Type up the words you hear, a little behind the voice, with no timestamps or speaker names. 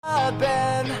I've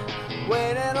been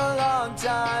waiting a long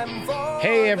time for.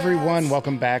 Hey everyone,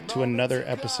 welcome back to another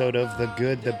episode of The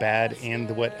Good, the Bad, and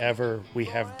the Whatever. We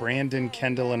have Brandon,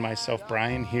 Kendall, and myself,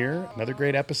 Brian, here. Another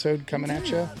great episode coming at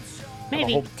you.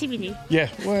 Maybe, TBD. Yeah,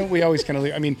 well, we always kind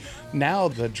of, I mean, now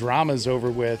the drama's over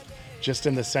with, just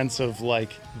in the sense of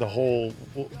like the whole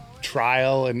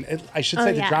trial, and I should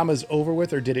say the drama's over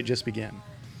with, or did it just begin?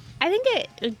 I think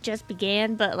it just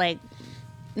began, but like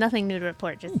nothing new to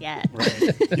report just yet.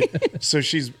 Right. Yeah. So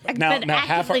she's now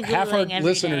half our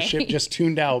listenership just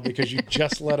tuned out because you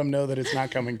just let them know that it's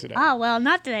not coming today. Oh, well,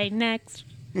 not today. Next.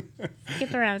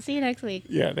 Skip around. See you next week.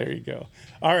 Yeah, there you go.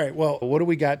 All right. Well, what do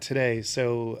we got today?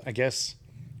 So I guess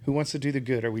who wants to do the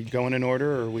good? Are we going in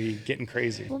order or are we getting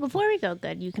crazy? Well, before we go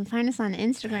good, you can find us on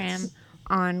Instagram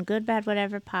on Good, Bad,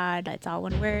 Whatever Pod. It's all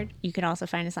one word. You can also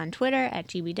find us on Twitter at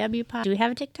GBW Pod. Do we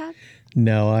have a TikTok?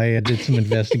 No, I did some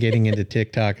investigating into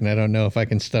TikTok, and I don't know if I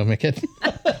can stomach it.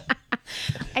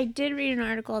 I did read an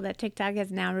article that TikTok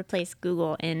has now replaced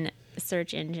Google in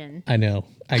search engine. I know.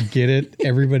 I get it.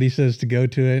 Everybody says to go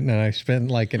to it, and I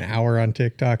spent like an hour on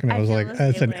TikTok, and I was like,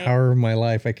 that's an hour of my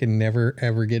life I can never,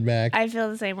 ever get back. I feel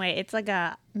the same way. It's like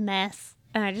a mess,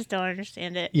 and I just don't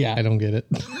understand it. Yeah, I don't get it.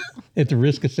 At the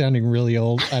risk of sounding really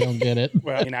old, I don't get it.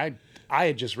 Well, I mean, I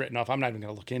had just written off, I'm not even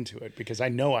going to look into it because I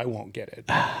know I won't get it.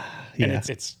 And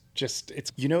it's just,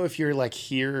 you know, if you're like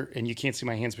here and you can't see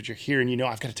my hands, but you're here and you know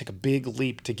I've got to take a big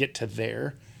leap to get to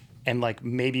there and like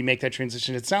maybe make that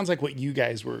transition. It sounds like what you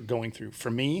guys were going through.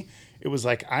 For me, it was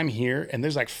like I'm here and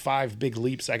there's like 5 big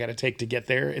leaps I got to take to get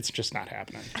there. It's just not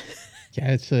happening.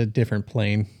 Yeah, it's a different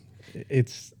plane.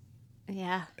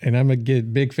 Yeah. And I'm a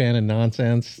big fan of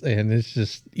nonsense, and it's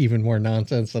just even more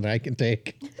nonsense than I can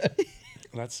take.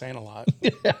 Well, that's saying a lot.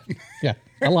 Yeah,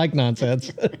 I like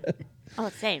nonsense. Oh,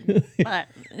 same. But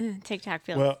TikTok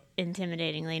feels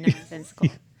intimidatingly nonsensical.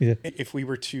 Yeah. If we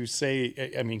were to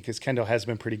say, I mean, because Kendall has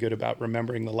been pretty good about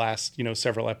remembering the last,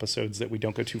 several episodes that we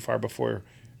don't go too far before.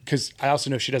 Because I also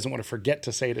know she doesn't want to forget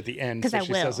to say it at the end. So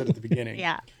she says it at the beginning.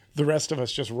 Yeah. The rest of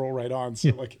us just roll right on. So,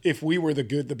 like, if we were the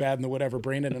good, the bad, and the whatever,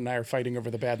 Brandon and I are fighting over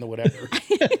the bad and the whatever.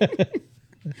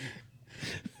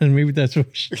 And maybe that's what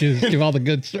we should do, is give all the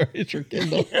good stories for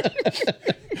Kendall.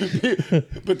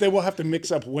 But then we'll have to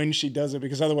mix up when she does it,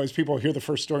 because otherwise people will hear the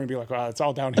first story and be like, wow, it's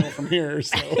all downhill from here.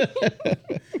 So,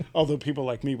 although people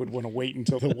like me would want to wait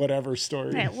until the whatever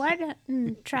story. Right, what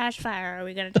trash fire are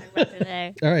we going to talk about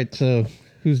today? All right, so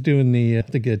who's doing the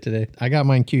good today? I got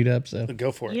mine queued up, so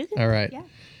go for it. All right. Yeah.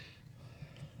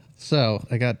 So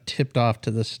I got tipped off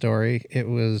to this story. It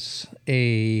was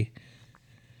a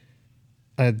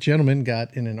gentleman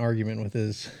got in an argument with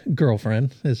his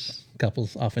girlfriend, as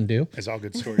couples often do. As all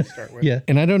good stories start with. Yeah,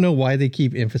 and I don't know why they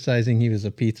keep emphasizing he was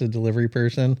a pizza delivery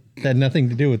person. That had nothing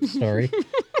to do with the story.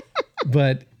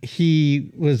 But he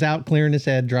was out clearing his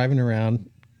head, driving around,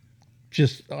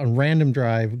 just on random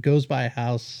drive, goes by a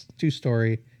house,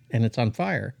 2-story, and it's on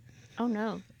fire. Oh,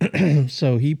 no.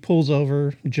 So he pulls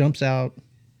over, jumps out,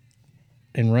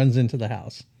 and runs into the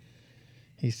house.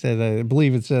 He said, I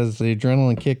believe it says the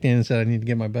adrenaline kicked in and said, I need to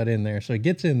get my butt in there. So he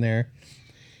gets in there.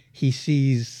 He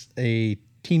sees a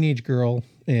teenage girl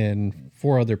and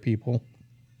 4 other people.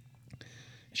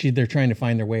 They're trying to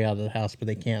find their way out of the house, but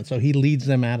they can't. So he leads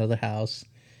them out of the house.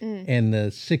 And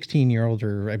the 16-year-old,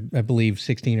 or I believe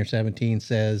 16 or 17,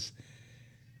 says,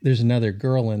 there's another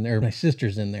girl in there. My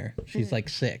sister's in there. She's like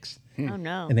 6. Oh,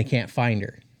 no. And they can't find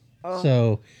her. Oh.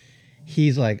 So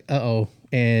he's like, uh-oh.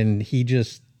 And he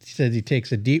just says he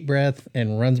takes a deep breath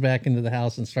and runs back into the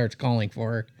house and starts calling for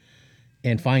her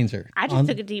and finds her. I just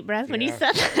took a deep breath when he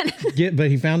said that. But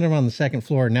he found her on the 2nd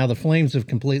floor. Now the flames have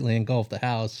completely engulfed the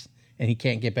house and he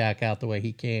can't get back out the way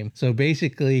he came. So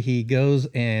basically he goes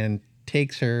and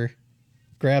takes her,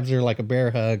 grabs her like a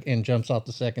bear hug, and jumps off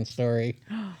the 2nd story,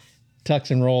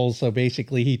 tucks and rolls. So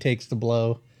basically he takes the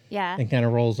blow. Yeah. And kind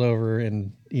of rolls over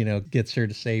and, gets her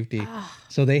to safety.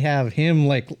 So they have him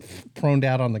like proned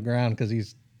out on the ground because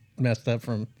he's messed up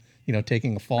from,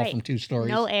 taking a fall from 2 stories.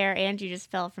 No air, and you just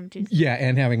fell from 2 stories. Yeah,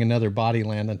 and having another body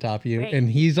land on top of you. Right. And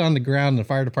he's on the ground, and the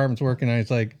fire department's working on it.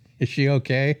 He's like, is she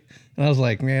okay? And I was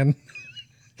like, man.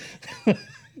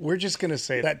 We're just going to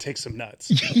say that takes some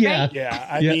nuts. Yeah. Right? Yeah,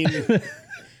 I mean...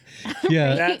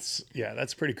 Yeah.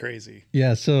 That's pretty crazy.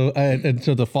 Yeah, so and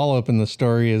so the follow-up in the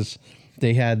story is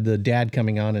they had the dad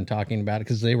coming on and talking about it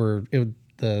because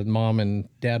the mom and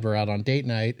dad were out on date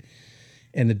night,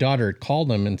 and the daughter had called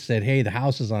them and said, hey, the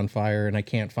house is on fire and I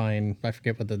can't find, I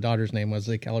forget what the daughter's name was.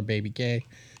 They call her Baby K.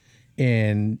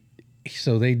 And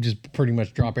so they just pretty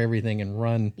much drop everything and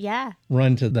run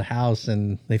to the house,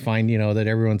 and they find, that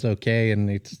everyone's okay. And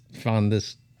they found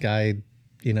this guy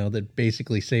that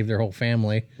basically saved their whole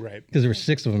family. Right. Because there were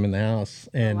 6 of them in the house,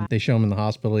 and they show him in the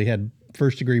hospital. He had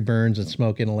first-degree burns and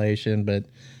smoke inhalation, but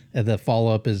the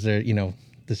follow-up is there,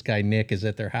 this guy Nick is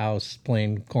at their house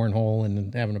playing cornhole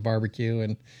and having a barbecue,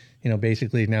 and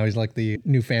basically now he's like the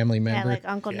new family member. Yeah, like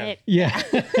Uncle Nick. Yeah.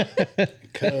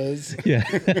 Cause Yeah.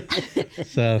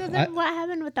 So then what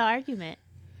happened with the argument?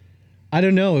 I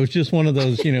don't know. It was just one of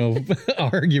those,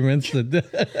 arguments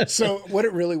that. So what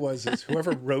it really was is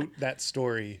whoever wrote that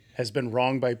story has been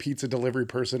wronged by a pizza delivery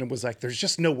person and was like, there's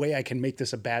just no way I can make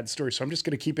this a bad story. So I'm just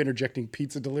going to keep interjecting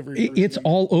pizza delivery. It's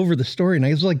all over the story. And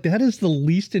I was like, that is the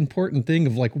least important thing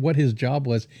of like what his job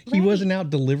was. He wasn't out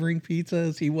delivering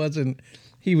pizzas.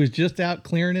 He was just out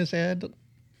clearing his head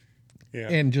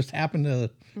and just happened to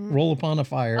roll upon a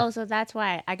fire. Oh, so that's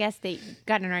why. I guess they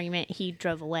got in an argument. He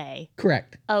drove away.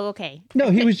 Correct. Oh, okay. No,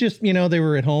 he was just, they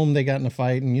were at home. They got in a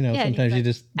fight. And, sometimes you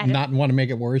just not want to make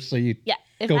it worse. So you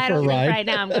if go I for a don't ride. think right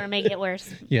now, I'm going to make it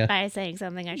worse Yeah. by saying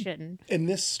something I shouldn't. And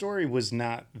this story was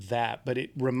not that, but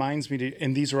it reminds me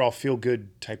and these are all feel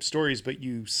good type stories, but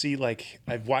you see like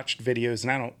I've watched videos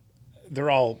and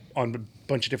they're all on a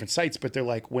bunch of different sites, but they're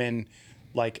like when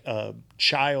like a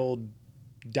child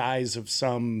dies of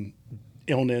some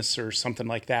illness or something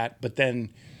like that, but then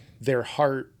their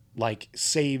heart like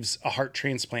saves a heart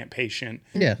transplant patient.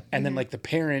 Yeah. And then like the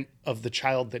parent of the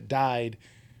child that died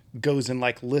goes and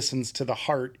like listens to the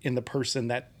heart in the person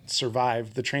that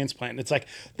survived the transplant. It's like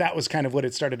that was kind of what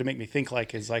it started to make me think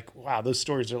like is like, wow, those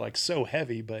stories are like so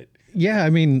heavy, but Yeah, I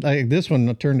mean, this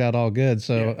one turned out all good.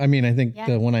 So, I mean, I think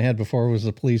the one I had before was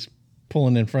the police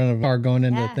pulling in front of a car going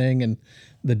into the thing, and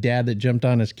the dad that jumped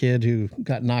on his kid who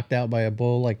got knocked out by a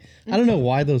bull. Like, I don't know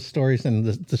why those stories and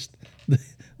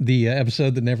the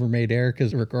episode that never made air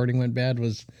because the recording went bad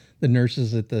was the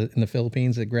nurses in the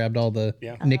Philippines that grabbed all the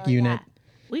NIC unit. Yeah.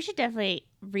 We should definitely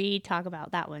re-talk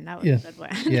about that one. That was a good one.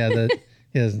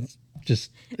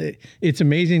 It's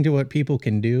amazing to what people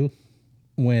can do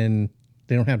when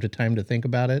they don't have the time to think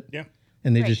about it. Yeah.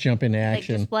 And they just jump into Like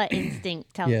action. just what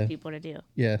instinct tells people to do.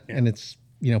 Yeah. And it's,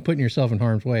 putting yourself in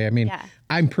harm's way. I mean,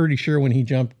 I'm pretty sure when he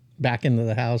jumped back into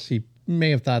the house, he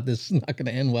may have thought this is not going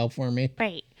to end well for me.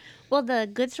 Right. Well, the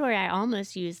good story I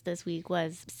almost used this week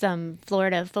was some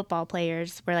Florida football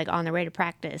players were like on their way to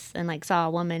practice and like saw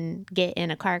a woman get in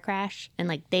a car crash and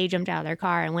like they jumped out of their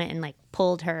car and went and like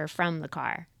pulled her from the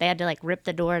car. They had to like rip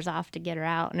the doors off to get her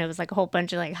out, and it was like a whole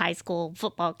bunch of like high school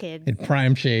football kids In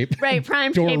prime shape. right,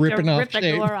 prime Door shape ripping to off rip a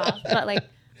shape. door off. But like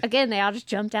again, they all just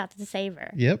jumped out to save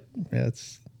her. Yep. Yeah,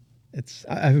 it's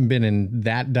I haven't been in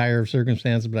that dire of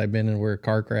circumstances, but I've been in where a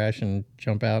car crash and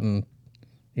jump out and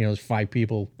there's 5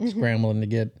 people scrambling to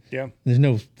get. Yeah. There's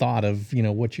no thought of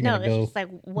what you're gonna it's go. just like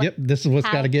what, Yep, this is what's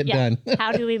got to get done.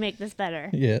 How do we make this better?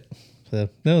 Yeah. So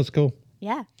no, it's cool.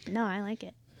 Yeah. No, I like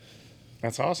it.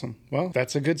 That's awesome. Well,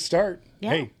 that's a good start. Yeah.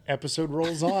 Hey, episode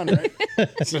rolls on, right?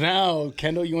 So now,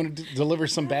 Kendall, you want to deliver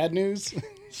some bad news?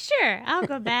 Sure, I'll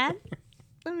go bad.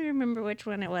 Let me remember which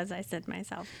one it was I said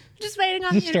myself. Just waiting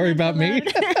on Is this a story about me?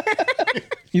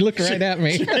 You looked right at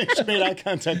me. She made eye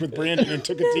contact with Brandon and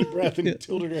took a deep breath and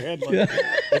tilted her head like,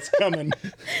 it's coming.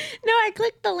 No, I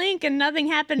clicked the link and nothing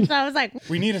happened, so I was like,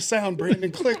 We need a sound, Brandon.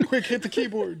 Click, quick, hit the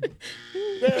keyboard.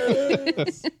 There it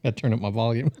is. I turned up my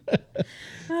volume.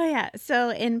 oh yeah.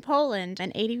 So in Poland,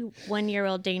 an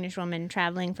 81-year-old Danish woman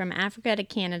traveling from Africa to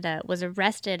Canada was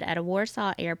arrested at a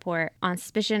Warsaw airport on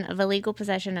suspicion of illegal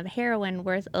possession of heroin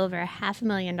worth over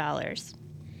 $500,000.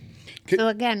 So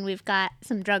again, we've got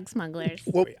some drug smugglers.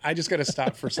 Well, I just got to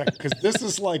stop for a second because this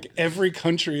is like every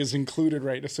country is included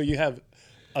right now. So you have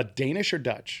a Danish or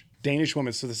Dutch? Danish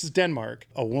woman. So this is Denmark.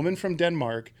 A woman from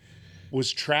Denmark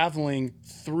was traveling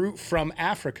from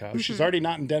Africa. She's already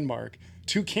not in Denmark,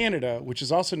 to Canada, which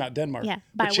is also not Denmark. Yeah,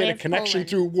 by but she way had a of connection Poland.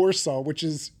 through Warsaw, which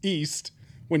is east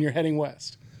when you're heading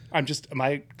west. Am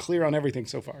I clear on everything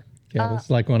so far? Yeah, it's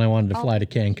like when I wanted to fly to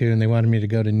Cancun. They wanted me to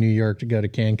go to New York to go to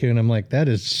Cancun. I'm like, that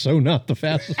is so not the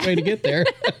fastest way to get there.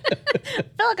 I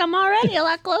feel like I'm already a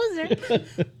lot closer.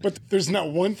 But there's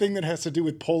not one thing that has to do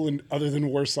with Poland other than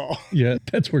Warsaw. Yeah,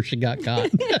 that's where she got caught.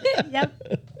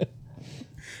 Yep.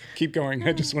 Keep going.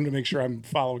 I just wanted to make sure I'm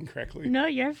following correctly. No,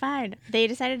 you're fine. They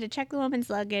decided to check the woman's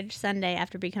luggage Sunday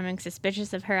after becoming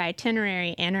suspicious of her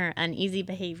itinerary and her uneasy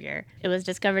behavior. It was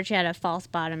discovered she had a false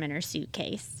bottom in her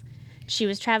suitcase. She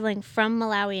was traveling from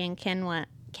Malawi and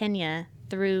Kenya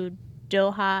through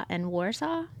Doha and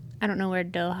Warsaw. I don't know where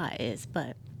Doha is,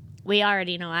 but we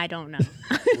already know I don't know.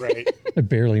 Right. I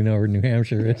barely know where New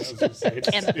Hampshire is. I was gonna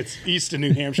say, it's east of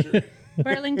New Hampshire.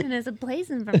 Burlington is a place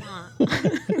in Vermont.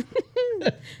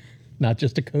 not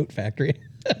just a coat factory.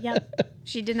 Yep.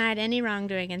 She denied any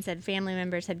wrongdoing and said family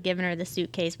members had given her the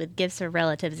suitcase with gifts for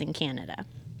relatives in Canada.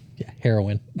 Yeah,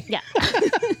 heroin. Yeah.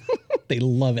 They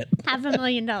love it.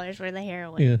 $500,000 worth of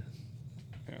heroin.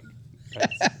 Yeah.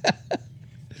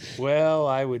 Well,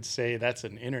 I would say that's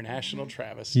an international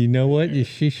travesty. You know what?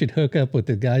 She should hook up with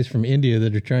the guys from India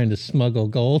that are trying to smuggle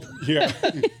gold. Yeah.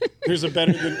 There's a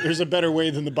better way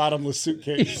than the bottomless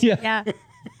suitcase. Yeah. Yeah.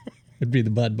 It'd be the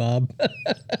Bud Bob.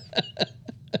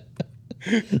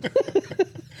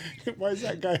 Why does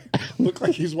that guy look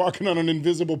like he's walking on an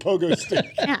invisible pogo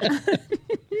stick? Yeah.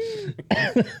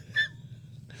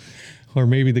 Or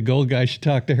maybe the gold guy should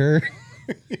talk to her.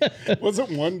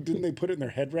 Didn't they put it in their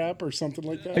head wrap or something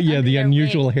like that? Yeah, the their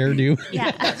unusual wig. hairdo.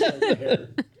 Yeah.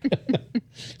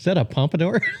 Is that a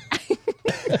pompadour?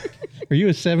 Are you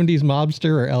a 70s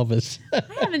mobster or Elvis? I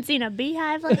haven't seen a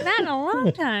beehive like that in a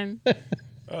long time.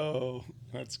 Oh,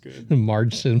 that's good.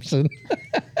 Marge Simpson.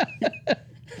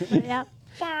 Yep.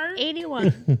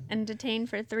 81 and detained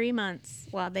for 3 months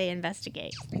while they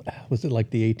investigate. Was it like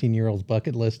the 18-year-old's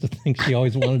bucket list of things she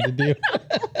always wanted to do?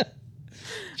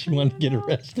 She wanted to get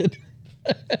arrested.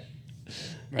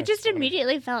 It just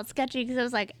immediately felt sketchy because it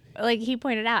was like he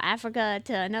pointed out, Africa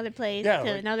to another place,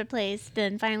 another place,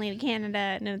 then finally to Canada.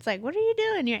 And it's like, what are you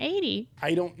doing? You're 80.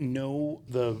 I don't know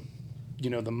the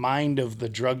mind of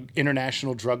the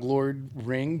international drug lord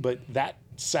ring, but that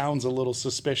sounds a little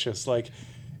suspicious. Like,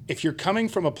 if you're coming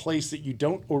from a place that you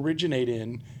don't originate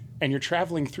in and you're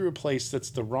traveling through a place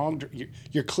that's the wrong,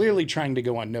 you're clearly trying to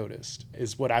go unnoticed,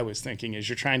 is what I was thinking, is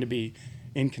you're trying to be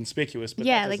inconspicuous. But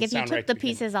Yeah, like if you sound took right the to begin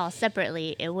pieces all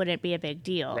separately, it wouldn't be a big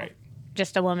deal. Right.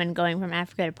 Just a woman going from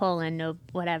Africa to Poland, no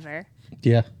whatever.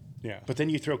 Yeah. Yeah. But then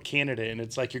you throw Canada and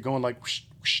it's like you're going like whoosh,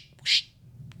 whoosh, whoosh.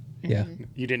 Yeah.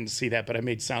 You didn't see that, but I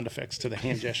made sound effects to the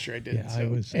hand gesture I did. Yeah, so. I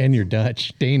was. And you're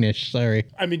Danish, sorry.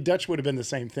 I mean, Dutch would have been the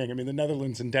same thing. I mean, the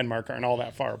Netherlands and Denmark aren't all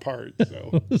that far apart.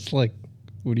 So It's like,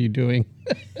 what are you doing?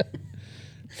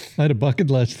 I had a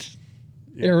bucket list.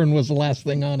 Aaron was the last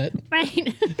thing on it.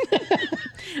 Right.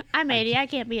 I'm 80. I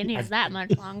can't be in here that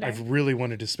much longer. I've really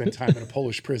wanted to spend time in a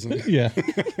Polish prison. Yeah.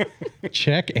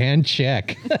 Check and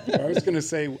check. I was going to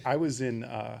say, I was in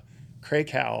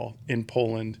Krakow in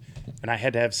Poland, and I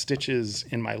had to have stitches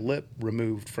in my lip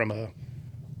removed from a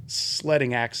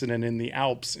sledding accident in the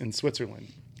Alps in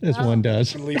Switzerland. As one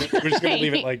does. We're just going to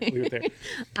leave it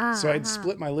there. So I'd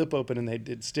split my lip open, and they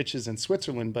did stitches in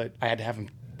Switzerland, but I had to have them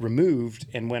removed.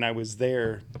 And when I was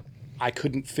there, I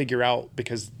couldn't figure out,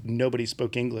 because nobody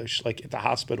spoke English, like at the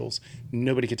hospitals,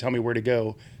 nobody could tell me where to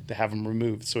go to have them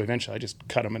removed. So eventually I just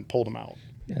cut them and pulled them out.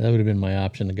 Yeah, that would have been my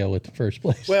option to go with the first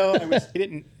place. Well,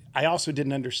 I also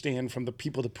didn't understand from the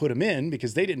people that put them in,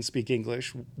 because they didn't speak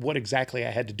English, what exactly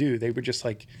I had to do. They were just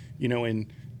like,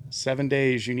 in 7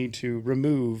 days you need to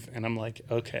remove. And I'm like,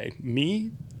 okay,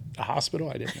 me? A hospital?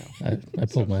 I didn't know. I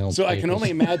pulled my own So I can papers. only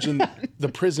imagine the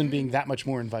prison being that much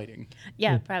more inviting.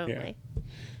 Yeah, probably.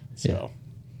 So,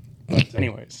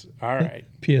 anyways, all right.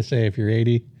 PSA, if you're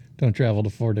 80, don't travel to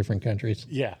 4 different countries.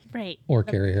 Yeah, Right. Or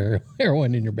carry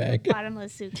heroin in your bag.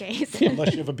 Bottomless suitcase.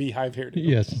 unless you have a beehive hairdo.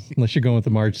 Yes, unless you're going with the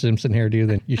Marge Simpson hairdo,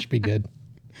 then you should be good.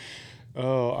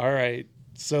 Oh, all right.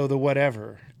 So the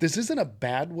whatever. This isn't a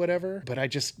bad whatever, but I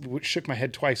just shook my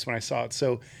head twice when I saw it.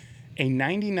 So a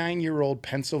 99-year-old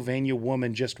Pennsylvania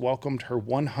woman just welcomed her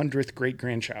 100th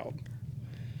great-grandchild.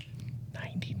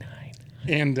 99.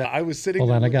 And I was sitting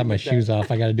Hold there on, I got looking my at that. shoes off.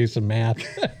 I got to do some math.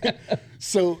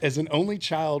 So as an only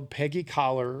child, Peggy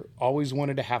Collar always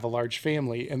wanted to have a large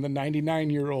family, and the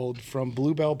 99-year-old from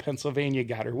Bluebell, Pennsylvania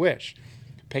got her wish.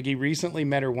 Peggy recently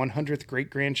met her 100th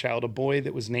great-grandchild, a boy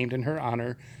that was named in her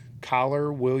honor,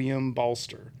 Collar William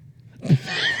Balster.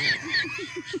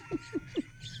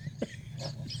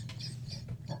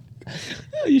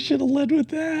 You should have led with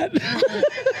that.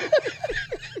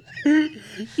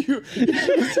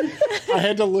 I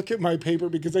had to look at my paper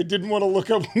because I didn't want to look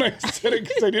up when I said it,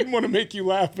 because I didn't want to make you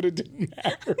laugh, but it didn't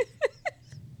matter.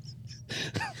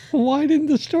 Why didn't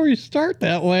the story start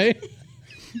that way?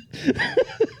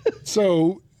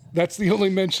 So that's the only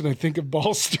mention I think of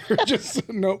Balster.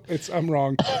 Nope, I'm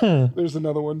wrong. There's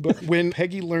another one. But when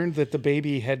Peggy learned that the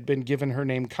baby had been given her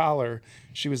name Collar,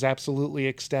 she was absolutely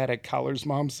ecstatic. Collar's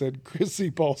mom said, "Chrissy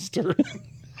Balster."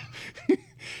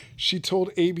 She told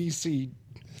ABC.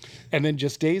 And then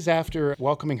just days after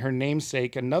welcoming her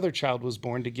namesake, another child was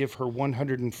born to give her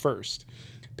 101st.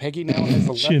 Peggy now has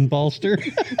 11. Shin Balster.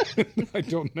 I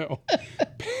don't know.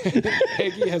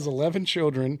 Peggy has 11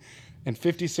 children and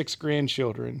 56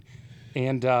 grandchildren.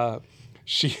 And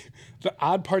The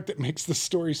odd part that makes the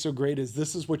story so great is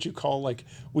this is what you call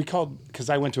because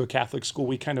I went to a Catholic school,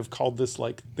 we kind of called this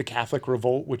like the Catholic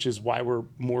revolt, which is why we're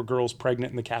more girls pregnant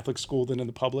in the Catholic school than in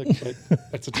the public, but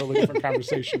that's a totally different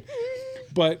conversation.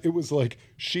 But it was like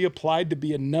she applied to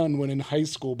be a nun when in high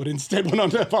school, but instead went on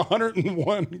to have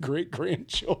 101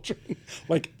 great-grandchildren.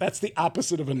 Like, that's the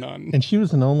opposite of a nun. And she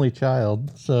was an only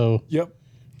child, so... Yep.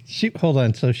 Hold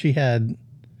on, so she had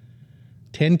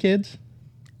 10 kids?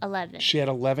 11. She had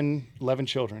 11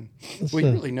 children. Well,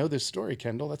 you really know this story,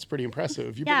 Kendall. That's pretty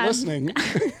impressive. You've been listening.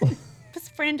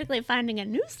 Just frantically finding a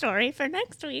new story for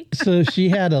next week. So she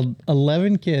had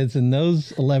 11 kids, and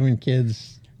those 11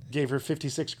 kids... gave her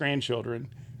 56 grandchildren,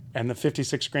 and the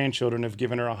 56 grandchildren have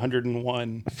given her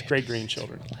 101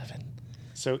 great-grandchildren. 11.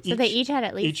 So they each had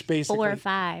at least 4 or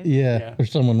 5. Yeah, or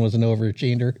someone was an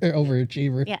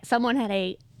overachiever. Yeah, someone had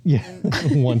 8. Yeah,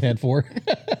 one had 4.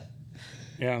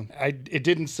 Yeah, it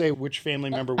didn't say which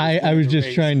family member. I was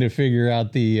just trying to figure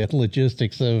out the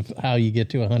logistics of how you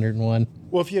get to 101.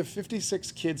 Well, if you have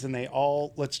 56 kids and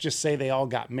let's just say they all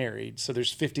got married, so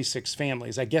there's 56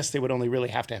 families, I guess they would only really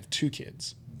have to have 2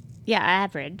 kids. Yeah,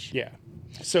 average. Yeah.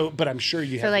 So, but I'm sure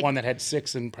you have one that had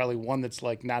 6 and probably one that's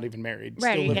like not even married.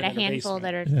 Right, you get a handful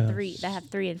that are 3, that have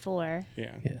 3 and 4. Yeah.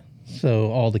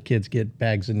 So all the kids get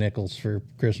bags of nickels for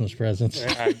Christmas presents.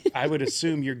 I would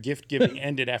assume your gift giving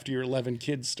ended after your 11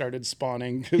 kids started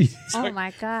spawning.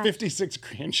 My God. 56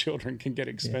 grandchildren can get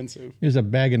expensive. Yeah. Here's a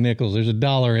bag of nickels. There's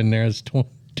 $1 in there. It's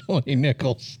 20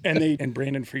 nickels. And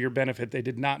Brandon, for your benefit, they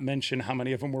did not mention how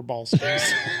many of them were ballsters.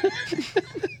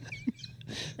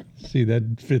 See,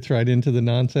 that fits right into the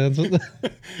nonsense.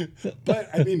 But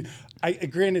I mean,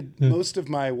 granted, most of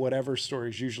my whatever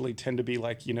stories usually tend to be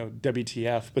like,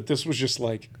 WTF, but this was just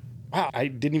like, wow, I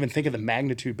didn't even think of the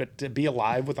magnitude, but to be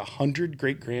alive with 100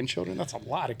 great-grandchildren, that's a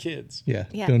lot of kids. Yeah.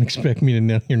 Don't expect me to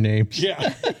know your names.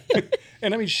 Yeah.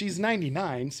 And I mean, she's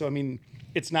 99, so I mean,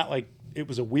 it's not like it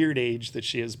was a weird age that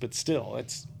she is, but still,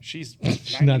 she's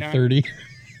not 30.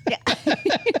 Yeah.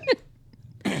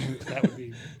 That would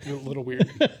be a little weird.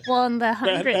 Well, in the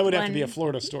 100th that would have to be a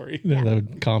Florida story. Yeah. That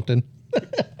would Compton.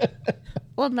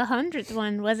 Well, in the 100th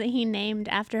one, wasn't he named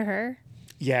after her?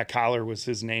 Yeah, Collar was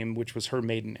his name, which was her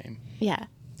maiden name. Yeah.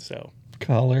 So.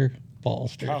 Collar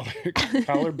Ballster.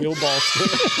 Collar Bill Ballster.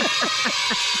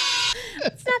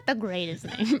 It's not the greatest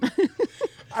name.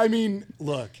 I mean,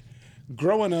 look,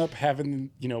 growing up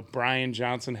having, Brian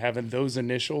Johnson having those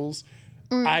initials,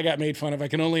 I got made fun of. I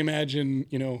can only imagine,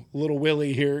 little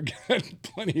Willie here got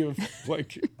plenty of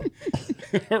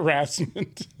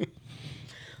harassment.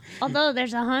 Although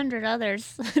there's 100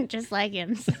 others just like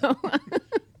him, so.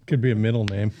 Could be a middle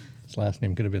name. His last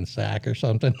name could have been Sack or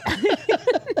something.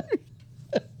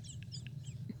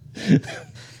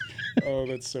 Oh,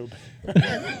 that's so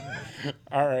bad.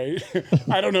 All right.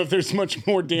 I don't know if there's much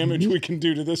more damage we can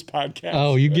do to this podcast.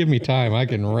 Oh, you give me time. I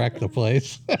can wreck the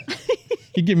place.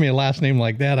 You give me a last name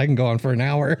like that, I can go on for an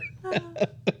hour.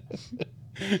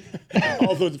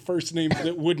 All the first names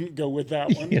that wouldn't go with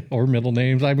that one. Yeah, or middle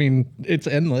names. I mean, it's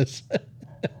endless.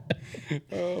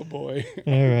 Oh, boy.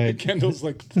 All right. Kendall's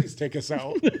like, please take us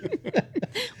out.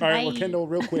 All right. Well, Kendall,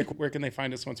 real quick, where can they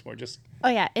find us once more?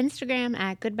 Instagram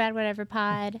at Good Bad Whatever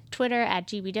Pod, Twitter at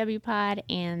GBW Pod,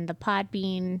 and the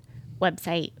Podbean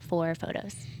website for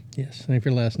photos. Yes, and if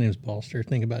your last name's Ballster,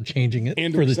 think about changing it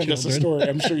and for the send children. us a story.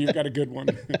 I'm sure you've got a good one.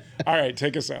 All right,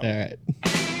 take us out. All right.